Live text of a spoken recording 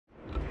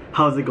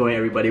How's it going,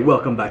 everybody?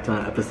 Welcome back to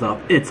another episode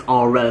of It's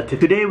All Relative.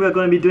 Today we're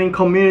going to be doing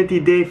Community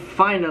Day.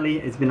 Finally,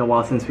 it's been a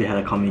while since we had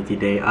a Community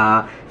Day.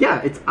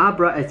 Yeah, it's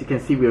Abra. As you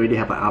can see, we already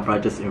have an Abra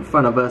just in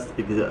front of us.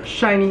 If it's a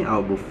shiny,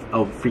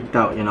 I'll freaked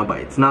out, you know, but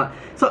it's not.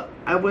 So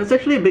I was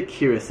actually a bit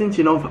curious, since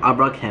you know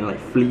Abra can like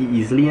flee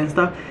easily and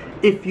stuff.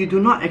 If you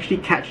do not actually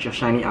catch your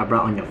shiny Abra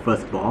on your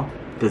first ball,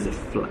 does it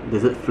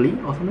flee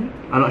or something?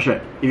 I'm not sure.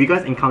 If you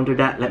guys encounter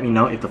that, let me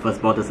know if the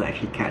first ball doesn't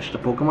actually catch the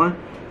Pokemon.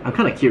 I'm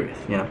kind of curious,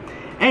 you know.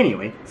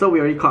 Anyway, so we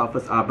already caught our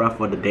first Abra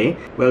for the day.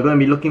 We're going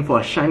to be looking for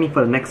a shiny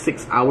for the next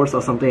 6 hours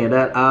or something like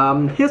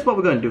that. Here's what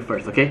we're going to do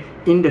first, okay?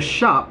 In the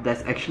shop,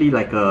 there's actually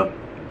like a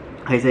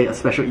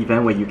special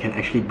event where you can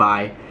actually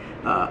buy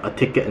a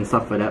ticket and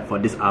stuff like that for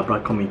this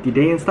Abra Community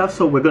Day and stuff.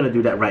 So we're going to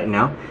do that right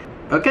now.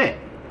 Okay,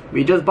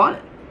 we just bought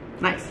it.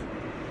 Nice.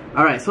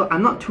 Alright, so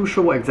I'm not too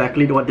sure what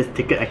this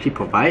ticket actually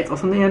provides or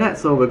something like that,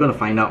 so we're going to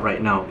find out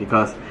right now,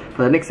 because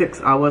for the next 6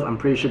 hours, I'm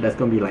pretty sure there's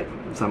going to be like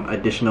some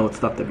additional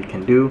stuff that we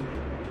can do.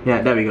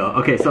 Yeah, there we go.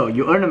 Okay, so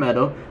you earn a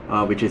medal,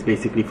 which is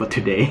basically for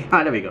today.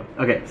 There we go.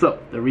 Okay, so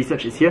the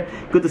research is here.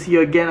 Good to see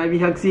you again, Ivy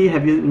Hugsy.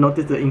 Have you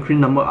noticed the increased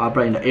number of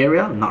Abra in the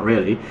area? Not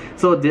really.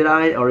 So did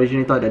I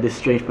originally thought that this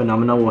strange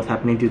phenomenon was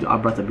happening due to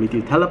Abra's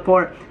ability to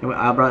teleport? And when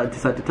Abra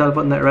decides to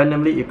teleport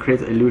randomly, it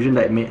creates an illusion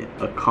that it made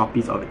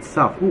copies of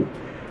itself. Ooh.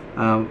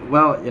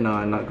 Well, you know,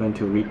 I'm not going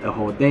to read the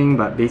whole thing,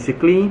 but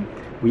basically,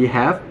 we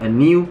have a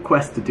new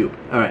quest to do.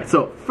 Alright,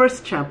 so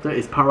first chapter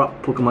is power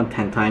up Pokemon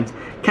 10 times,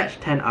 catch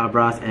 10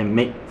 Abras, and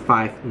make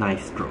 5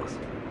 nice throws.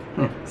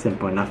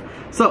 Simple enough.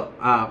 So,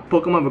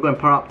 Pokemon we're going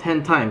to power up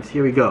 10 times.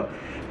 Here we go.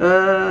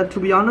 To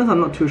be honest, I'm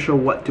not too sure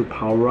what to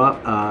power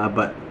up,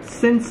 but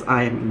since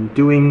I'm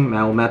doing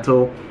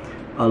Melmetal,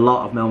 a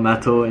lot of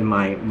Melmetal in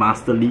my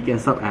Master League and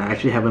stuff, I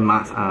actually haven't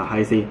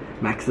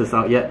maxed this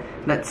out yet.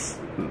 Let's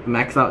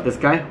max out this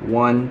guy.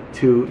 1,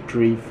 2,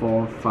 3,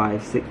 4,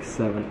 5, 6,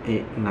 7,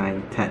 8,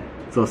 9, 10.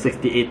 So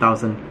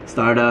 68,000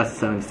 Stardust,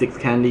 76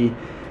 candy.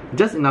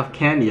 Just enough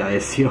candy, I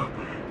assume.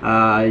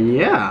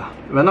 Yeah,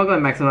 we're not going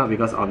to max them out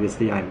because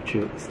obviously I'm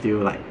still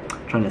like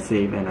trying to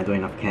save and I don't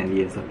have enough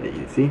candy and stuff that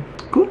you see.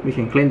 Cool, we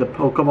can claim the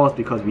Pokeballs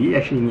because we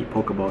actually need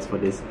Pokeballs for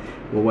this.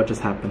 Well, what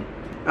just happened?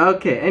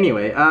 Okay,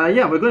 anyway,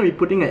 yeah, we're going to be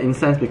putting an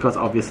Incense because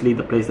obviously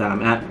the place that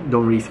I'm at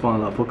don't respawn a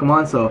lot of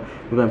Pokemon, so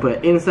we're going to put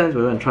an Incense.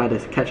 We're going to try to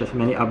catch as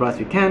many Abras as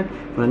we can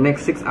for the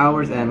next 6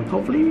 hours, and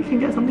hopefully we can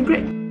get something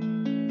great.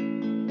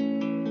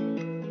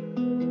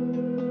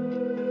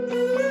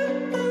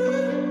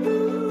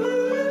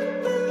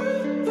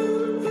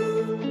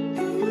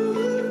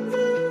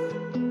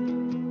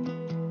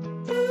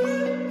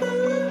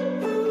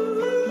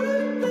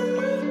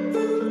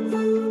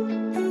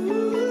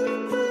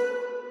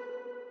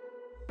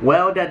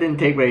 Well, that didn't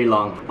take very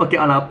long. Okay,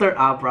 on our third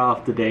Abra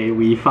of today,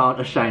 we found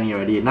a shiny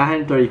already,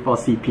 934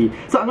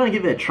 CP. So I'm going to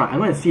give it a try. I'm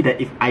going to see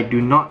that if I do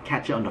not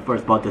catch it on the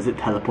first ball, does it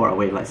teleport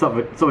away? Like, so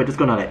we're just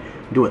going to like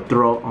do a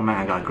throw. Oh man,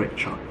 I got a great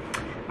shot.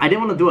 I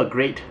didn't want to do a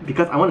great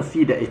because I want to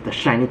see that if the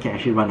shiny can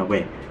actually run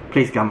away.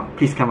 Please come up.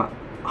 Please come up.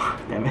 Oh,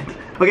 damn it.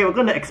 Okay, we're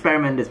going to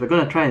experiment this. We're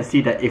going to try and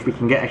see that if we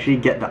can actually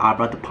get the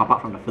Abra to pop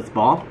up from the first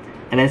ball,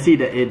 and then see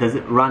that does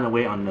it run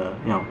away on the,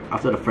 you know,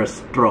 after the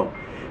first throw.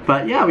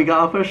 But yeah, we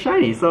got our first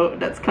shiny, so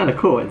that's kind of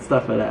cool and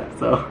stuff like that.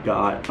 So,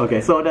 God. Okay,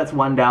 so that's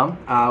one down.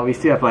 We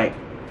still have like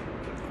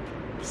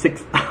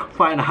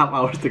 5.5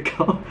 hours to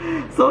go.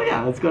 So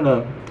yeah, it's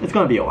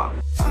gonna be a while.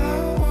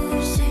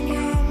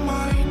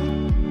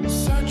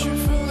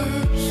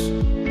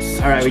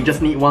 Alright, we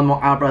just need one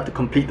more Abra to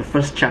complete the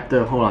first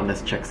chapter. Hold on,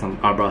 let's check some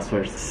Abras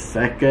first.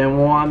 Second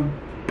one.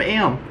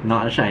 Bam!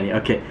 Not a shiny.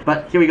 Okay,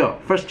 but here we go.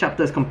 First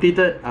chapter is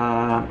completed.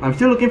 I'm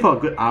still looking for a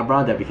good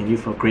Abra that we can use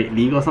for Great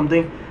League or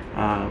something.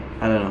 I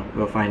don't know.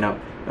 We'll find out.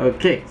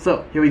 Okay,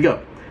 so here we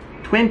go.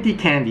 20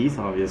 candies,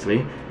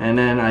 obviously. And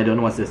then I don't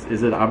know what's this.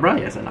 Is it Abra?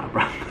 Yes, an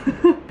Abra.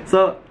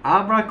 So,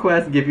 Abra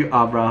quest give you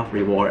Abra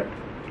reward.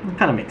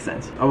 Kind of makes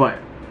sense. Alright,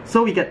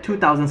 so we get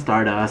 2,000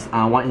 Stardust,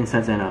 1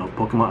 Incense, and a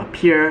Pokemon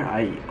appear.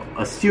 I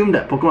assume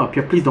that Pokemon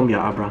appear. Please don't be an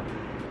Abra.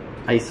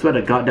 I swear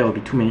to God, there will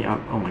be too many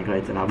Abra. Oh my God,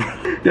 it's an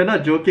Abra. They're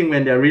not joking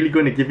when they're really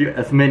going to give you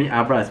as many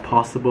Abra as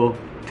possible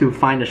to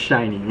find a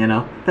shiny, you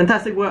know.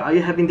 Fantastic work. Are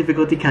you having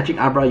difficulty catching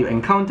Abra you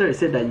encounter? It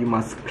said that you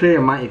must clear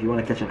your mind if you want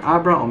to catch an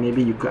Abra, or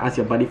maybe you could ask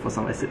your buddy for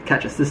some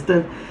catch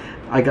assistance.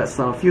 I got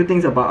a few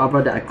things about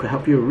Abra that I could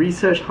help you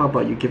research. How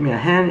about you give me a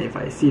hand if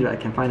I see that I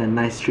can find a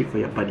nice treat for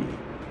your buddy?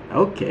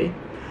 Okay.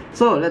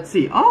 So let's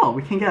see. Oh,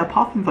 we can get a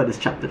Puffin for this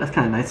chapter. That's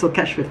kind of nice. So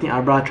catch 15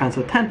 Abra,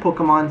 transfer 10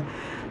 Pokemon,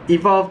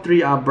 evolve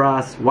 3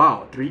 Abras.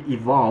 Wow, 3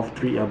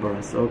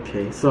 Abras.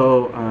 Okay,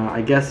 so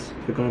I guess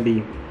we're gonna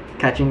be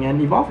catching and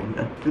evolving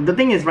then. The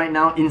thing is, right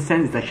now,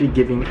 Incense is actually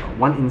giving,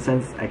 1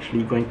 Incense is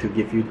actually going to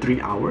give you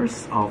 3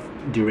 hours of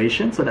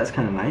duration, so that's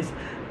kind of nice.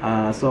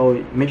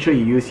 So make sure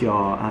you use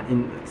your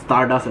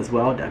Stardust as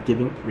well. They're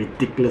giving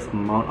ridiculous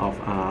amount of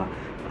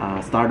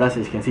Stardust.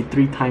 As you can see,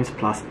 3 times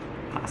plus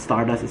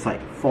Stardust is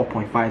like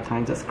 4.5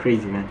 times. That's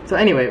crazy, man. So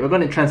anyway, we're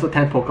going to transfer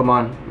 10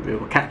 Pokemon. We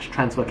will catch,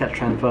 transfer,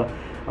 and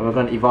we're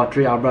going to evolve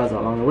 3 Abras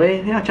along the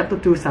way. Yeah, chapter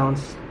 2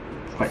 sounds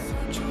quite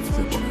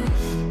simple.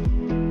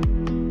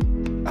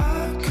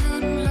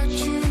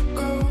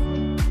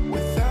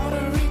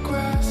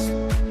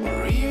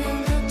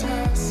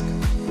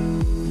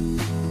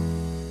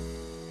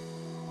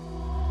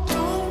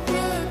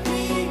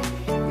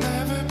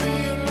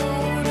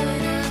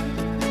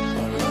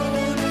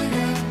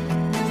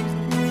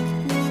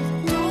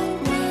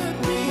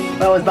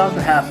 That was bound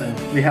to happen.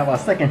 We have our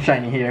second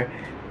shiny here.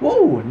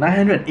 Whoa,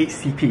 908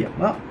 CP.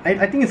 Well,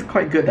 I think it's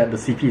quite good that the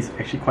CP is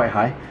actually quite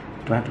high.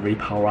 Don't have to really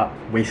power up,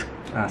 waste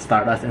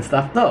Stardust and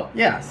stuff. So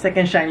yeah,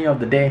 second shiny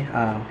of the day.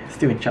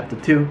 Still in chapter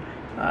 2.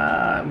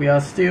 We are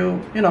still,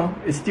 you know,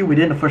 it's still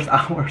within the first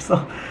hour.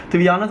 So to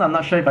be honest, I'm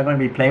not sure if I'm going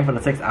to be playing for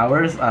the 6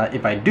 hours.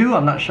 If I do,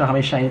 I'm not sure how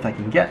many shinies I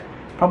can get.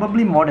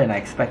 Probably more than I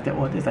expected.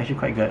 Oh, this is actually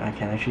quite good. I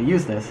can actually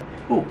use this.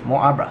 Ooh,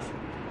 more Abras.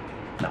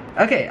 No.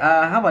 Okay,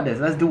 how about this?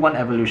 Let's do one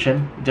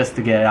evolution just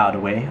to get it out of the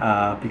way.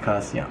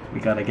 Because yeah, we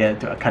gotta get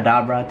to a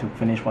Kadabra to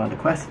finish one of the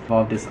quests.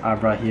 Involve this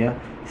Abra here.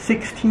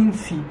 16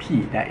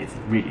 CP. That is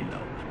really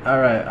low.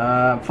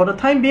 Alright, for the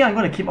time being, I'm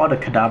going to keep all the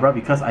Kadabra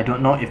because I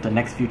don't know if the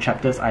next few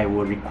chapters I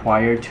will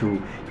require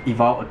to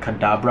evolve a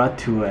Kadabra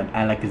to an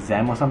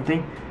Alakazam or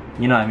something.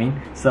 You know what I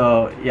mean?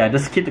 So yeah,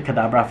 just keep the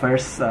Kadabra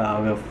first.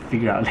 We'll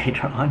figure out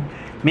later on.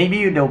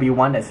 Maybe there'll be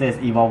one that says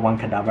evolve one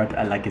Kadabra to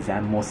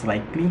Alakazam, most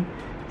likely.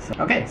 So,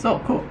 okay, so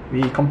cool.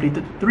 We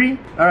completed 3.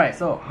 Alright,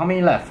 so how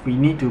many left? We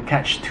need to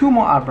catch 2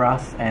 more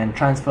Abras and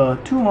transfer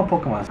 2 more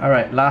Pokemon.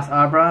 Alright, last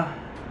Abra.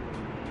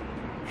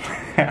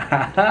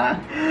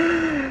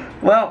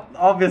 Well,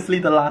 obviously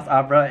the last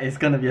Abra is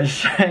gonna be a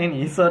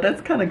shiny, so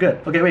that's kind of good.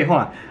 Okay, wait,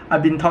 hold on.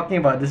 I've been talking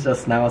about this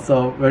just now,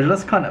 so we're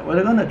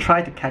gonna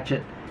try to catch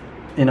it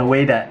in a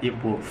way that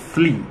it will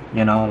flee.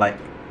 You know, like,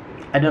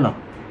 I don't know.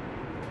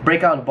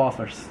 Break out the ball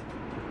first,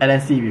 and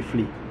then see if it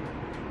flee.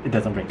 It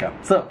doesn't break out.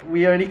 So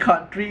we already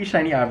caught 3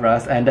 shiny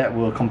Abras, and that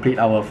will complete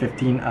our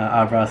 15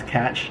 Abras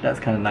catch. That's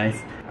kind of nice.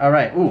 All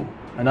right, ooh,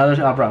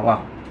 another Abra.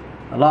 Wow.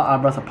 A lot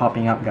of Abras are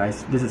popping up,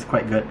 guys. This is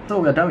quite good. So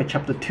we're done with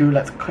chapter 2.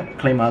 Let's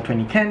claim our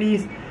 20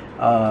 candies.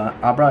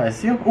 Abra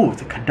assume. Oh,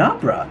 it's a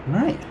Kadabra.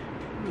 Nice.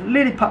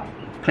 Lillipup.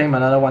 Claim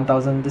another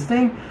 1000 this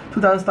thing.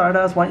 2000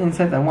 Stardust, 1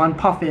 Incense, and 1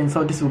 Puffin.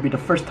 So this will be the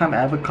first time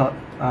I ever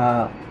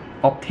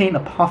obtain a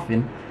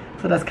Puffin.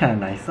 So that's kind of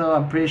nice. So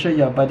I'm pretty sure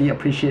your buddy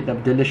appreciate the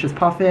delicious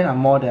Puffin. I'm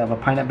more than a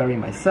pineapple berry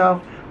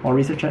myself. While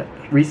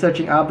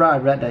researching Abra, I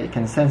read that it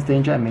can sense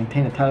danger and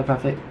maintain a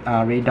telepathic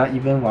radar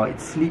even while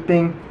it's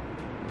sleeping.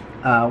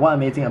 What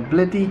amazing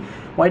ability.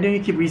 Why don't you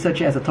keep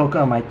researching as a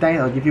token of my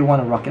thanks? I'll give you one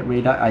of rocket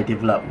radar I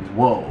developed.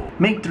 Whoa.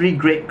 Make 3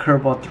 great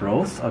curveball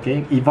throws.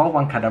 Okay. Evolve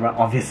 1 Kadabra.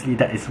 Obviously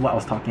that is what I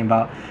was talking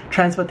about.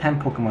 Transfer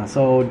 10 Pokemon.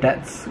 So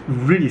that's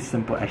really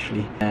simple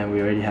actually. And we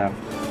already have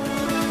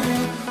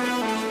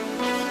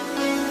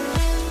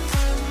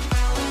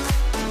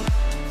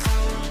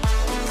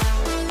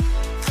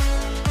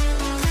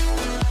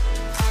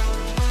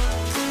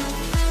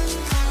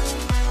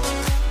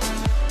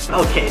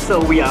okay, so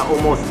we are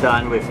almost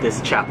done with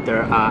this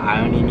chapter.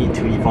 I only need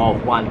to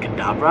evolve 1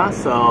 Kadabra.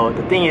 So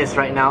the thing is,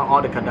 right now,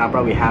 all the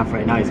Kadabra we have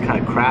right now is kind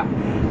of crap.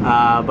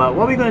 But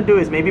what we're going to do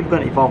is maybe we're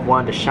going to evolve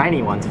one of the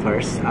shiny ones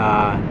first.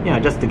 You know,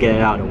 just to get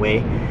it out of the way.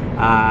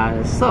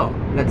 So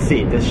let's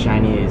see. This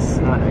shiny is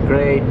not that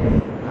great.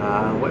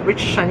 Which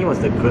shiny was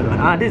the good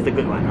one? This is the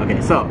good one.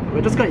 Okay, so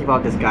we're just going to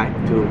evolve this guy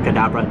to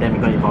Kadabra. Then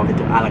we're going to evolve it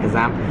to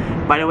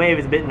Alakazam. By the way, if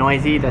it's a bit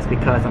noisy, that's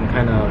because I'm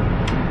kind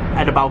of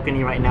at the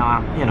balcony right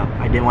now. You know,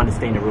 I didn't want to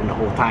stay in the room the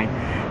whole time.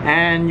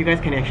 And you guys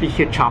can actually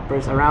hear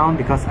choppers around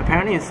because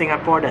apparently in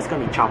Singapore there's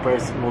going to be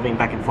choppers moving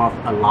back and forth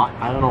a lot.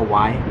 I don't know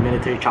why.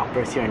 Military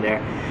choppers here and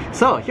there.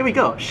 So here we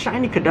go.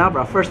 Shiny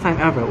Kadabra, first time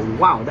ever.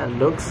 Wow, that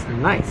looks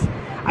nice.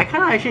 I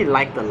kind of actually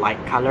like the light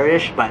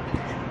colorish, but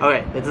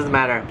okay, it doesn't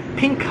matter.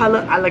 Pink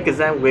color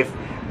Alakazam with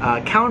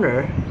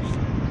counter.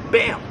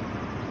 Bam!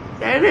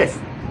 There it is.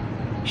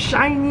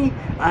 Shiny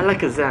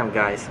Alakazam,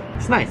 guys.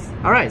 It's nice.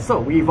 Alright, so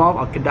we evolved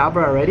our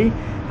Kadabra already.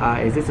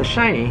 Is this a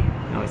shiny?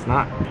 No, it's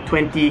not.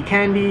 20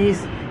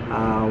 candies.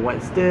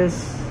 What's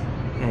this?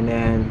 And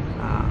then,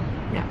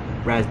 yeah,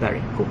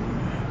 raspberry. Cool.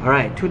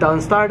 Alright,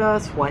 2000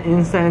 Stardust, 1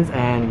 Incense,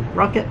 and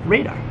Rocket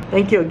Radar.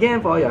 Thank you again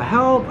for all your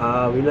help.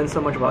 We learned so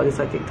much about this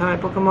psychic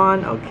type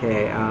Pokemon.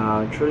 Okay,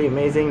 truly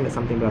amazing. There's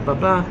something blah blah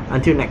blah.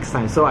 Until next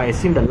time. So I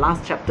assume the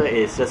last chapter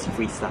is just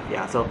free stuff.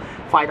 Yeah, so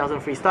 5000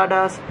 free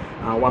Stardust,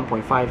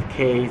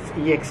 1.5k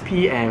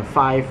EXP, and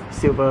 5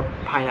 silver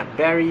pineapple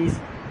berries.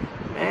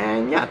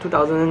 And yeah,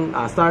 2000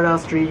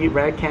 Stardust, 3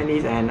 rare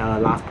candies, and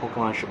last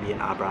Pokemon should be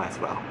an Abra as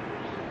well.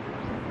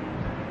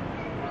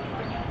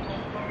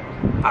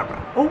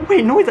 Abra. Oh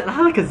wait, no, it's an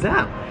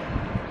Alakazam.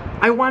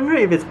 I wonder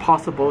if it's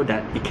possible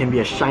that it can be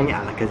a shiny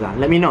Alakazam.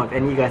 Let me know if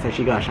any of you guys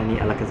actually got a shiny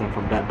Alakazam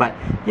from that. But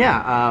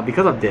yeah,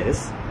 because of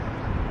this,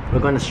 we're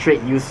going to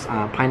straight use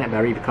Pineapple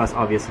Berry because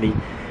obviously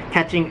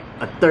catching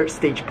a 3rd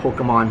stage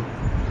Pokemon,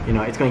 you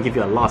know, it's going to give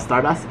you a lot of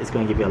Stardust, it's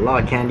going to give you a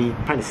lot of candy,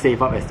 trying to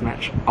save up as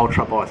much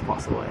Ultra Ball as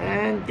possible.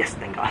 And yes,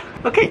 thank God.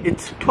 Okay,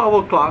 it's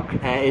 12 o'clock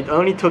and it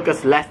only took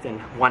us less than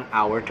 1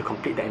 hour to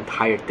complete the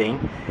entire thing.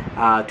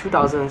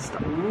 2000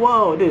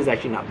 whoa, this is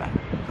actually not bad.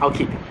 I'll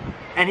keep it.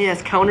 And it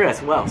has counter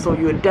as well, so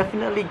you would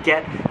definitely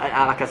get an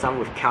Alakazam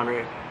with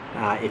counter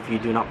if you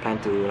do not plan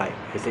to, like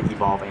I said,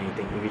 evolve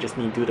anything. If you just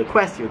need to do the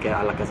quest, you'll get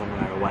Alakazam no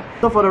matter what.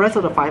 So for the rest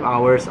of the 5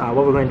 hours, what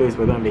we're going to do is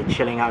we're going to be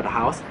chilling out of the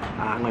house.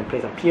 I'm going to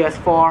play some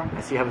PS4,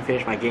 as you haven't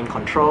finished my game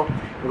Control.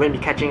 We're going to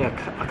be catching a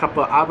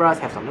couple of Abras,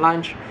 have some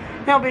lunch.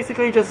 Now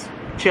basically just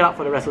chill out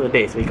for the rest of the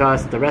days,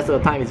 because the rest of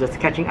the time is just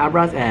catching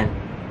Abras and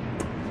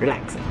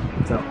relaxing.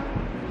 So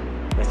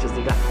let's just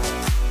do that.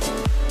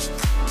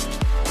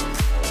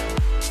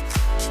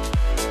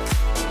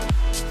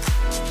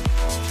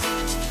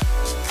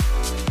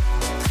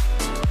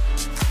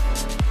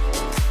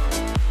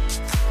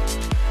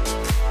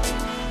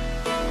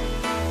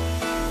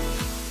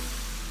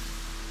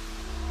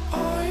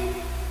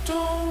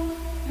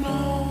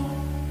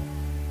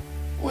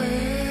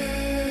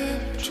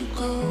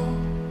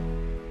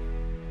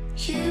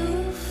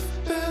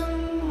 You've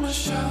been my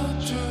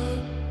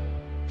shelter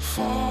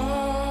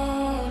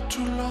for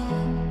too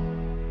long.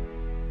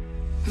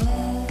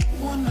 No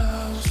one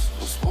else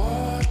was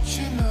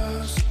watching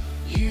us.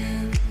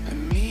 You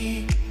and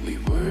me, we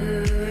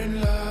were in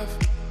love.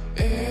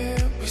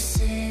 Every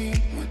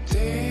single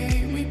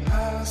day we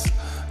passed,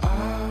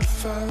 I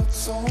felt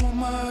so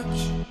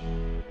much.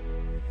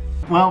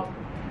 Well,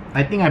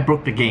 I think I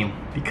broke the game,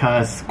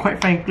 because quite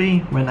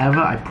frankly, whenever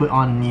I put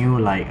on new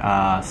like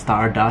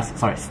star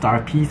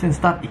piece and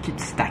stuff, it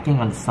keeps stacking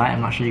on the side. I'm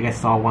not sure you guys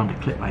saw one of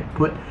the clip I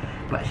put,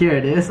 but here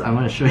it is. I'm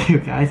going to show you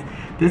guys.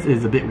 This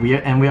is a bit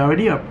weird, and we're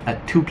already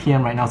at 2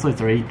 p.m. right now, so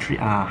it's already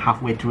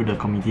halfway through the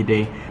community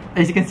day.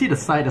 As you can see, the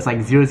side is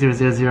like 0, 0,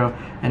 0, 0,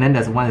 and then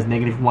there's one is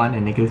 -1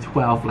 and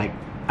 -12. Like,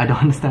 I don't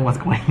understand what's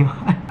going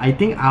on. I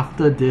think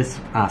after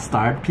this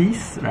star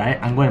piece, right,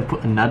 I'm going to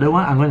put another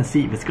one. I'm going to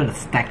see if it's going to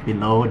stack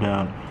below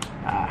the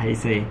how you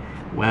say,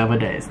 wherever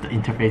the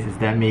interface is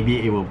there.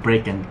 Maybe it will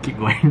break and keep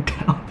going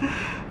down.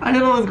 I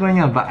don't know what's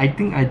going on, but I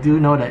think I do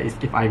know that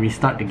if I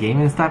restart the game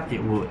and stuff,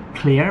 it will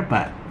clear.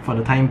 But for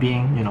the time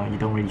being, you know, you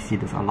don't really see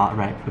this a lot,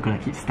 right? We're gonna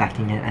keep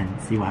stacking it and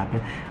see what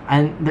happens.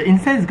 And the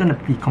incense is gonna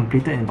be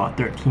completed in about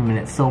 13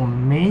 minutes, so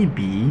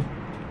maybe,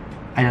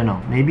 I don't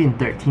know, maybe in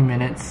 13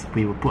 minutes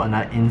we will put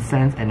another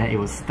incense and then it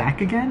will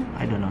stack again.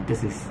 I don't know,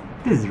 this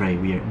is very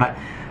weird. But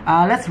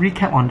let's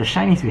recap on the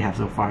shinies we have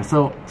so far.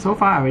 So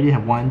far I already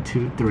have 1,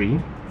 2, 3,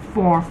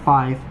 4,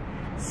 5,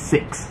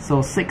 6.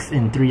 So 6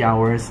 in 3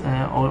 hours,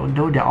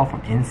 although they're all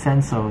from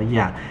incense, so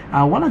yeah.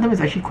 One of them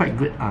is actually quite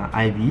good,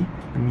 Ivy.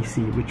 Let me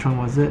see, which one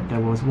was it? There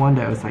was one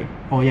that was like,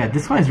 oh yeah,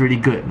 this one is really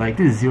good. Like,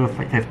 this is 0,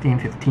 15,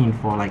 15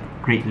 for like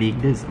Great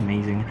League. This is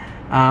amazing.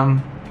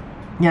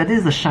 Yeah, this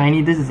is a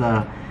shiny. This is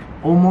a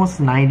almost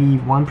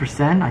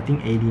 91%, I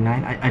think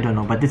 89, I don't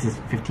know, but this is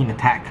 15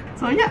 attack.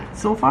 So yeah,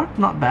 so far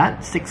not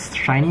bad. 6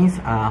 shinies.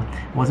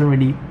 Wasn't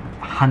really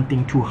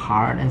hunting too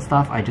hard and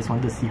stuff. I just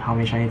wanted to see how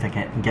many shinies I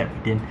can get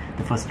within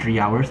the first 3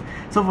 hours.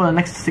 So for the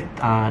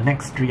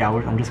next 3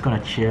 hours, I'm just gonna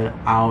chill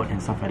out and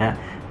stuff like that.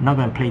 I'm not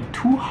gonna play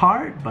too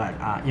hard, but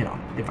you know,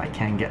 if I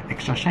can get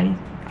extra shiny,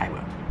 I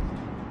will.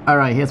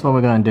 Alright, here's what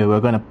we're gonna do.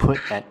 We're gonna put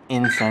that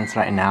incense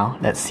right now.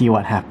 Let's see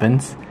what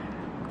happens.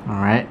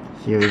 Alright,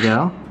 here we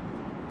go.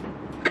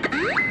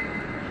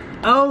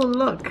 Oh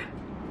look!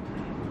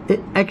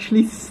 It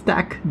actually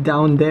stacked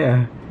down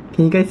there.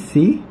 Can you guys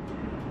see?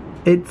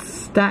 It's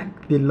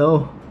stacked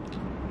below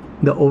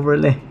the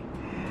overlay.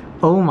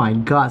 Oh my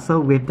god, so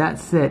with that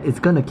said, it's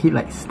gonna keep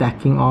like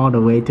stacking all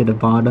the way to the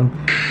bottom,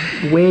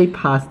 way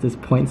past this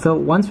point. So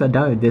once we're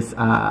done with this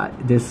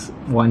this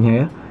one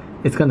here,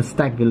 it's gonna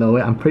stack below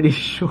it, I'm pretty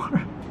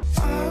sure.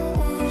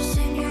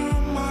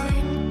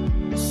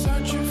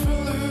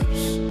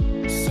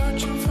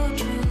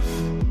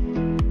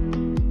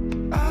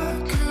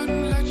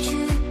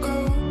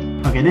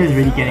 Okay, this is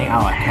really getting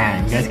out of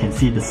hand. You guys can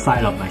see the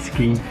side of my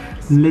screen.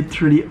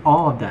 Literally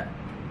all of that.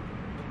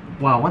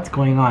 Wow, what's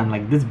going on?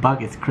 Like, this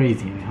bug is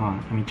crazy. Hold on,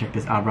 let me check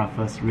this Abra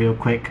first real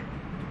quick.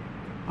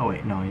 Oh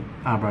wait, no,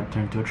 Abra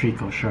turned to a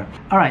Trico, sure.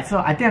 Alright, so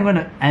I think I'm going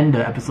to end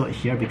the episode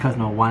here because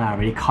no one, I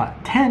already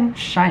caught 10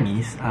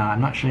 shinies.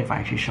 I'm not sure if I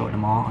actually showed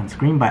them all on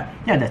screen, but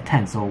yeah, there's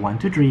 10. So 1,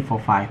 2, 3, 4,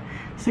 5,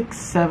 6,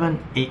 7,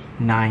 8,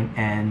 9,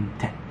 and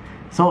 10.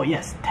 So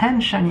yes,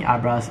 10 shiny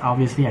Abras.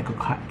 Obviously, I could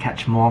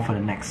catch more for the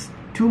next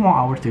 2 more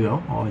hours to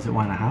go, or is it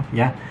 1.5?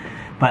 Yeah,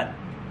 but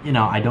you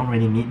know, I don't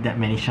really need that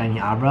many shiny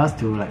Abras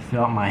to like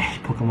fill up my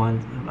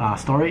Pokemon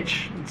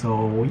storage.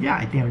 So yeah,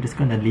 I think I'm just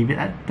gonna leave it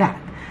at that.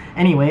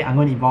 Anyway, I'm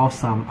gonna evolve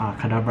some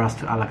Kadabras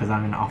to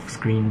Alakazam and off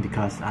screen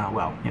because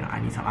well, you know, I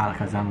need some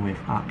Alakazam with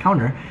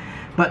counter.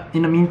 But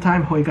in the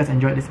meantime, hope you guys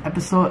enjoyed this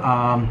episode.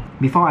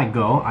 Before I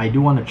go, I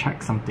do want to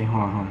check something.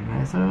 Hold on.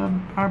 There's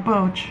our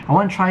Boach. I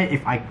want to try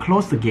if I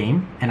close the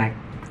game and I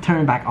turn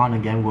it back on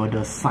again, will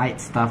the side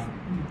stuff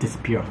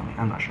disappear or something?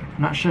 I'm not sure.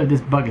 I'm not sure if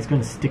this bug is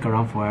going to stick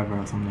around forever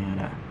or something like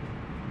that.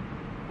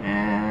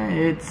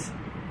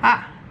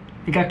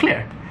 It got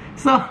cleared.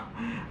 So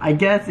I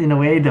guess in a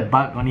way the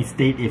bug only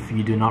stayed if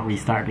you do not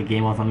restart the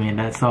game or something like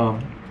that. So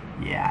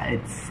yeah,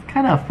 it's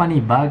kind of a funny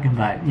bug,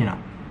 but you know,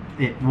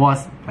 it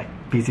was like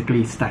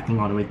basically stacking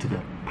all the way to the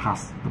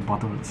past the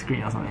bottom of the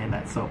screen or something like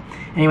that. So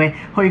anyway,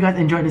 hope you guys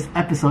enjoyed this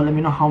episode. Let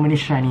me know how many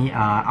shiny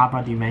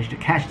Abra do you manage to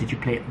catch. Did you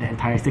play the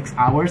entire 6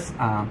 hours?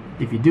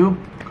 If you do,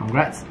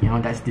 congrats. You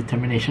know, that's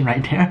determination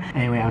right there.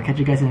 Anyway, I'll catch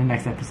you guys in the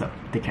next episode.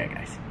 Take care,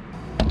 guys.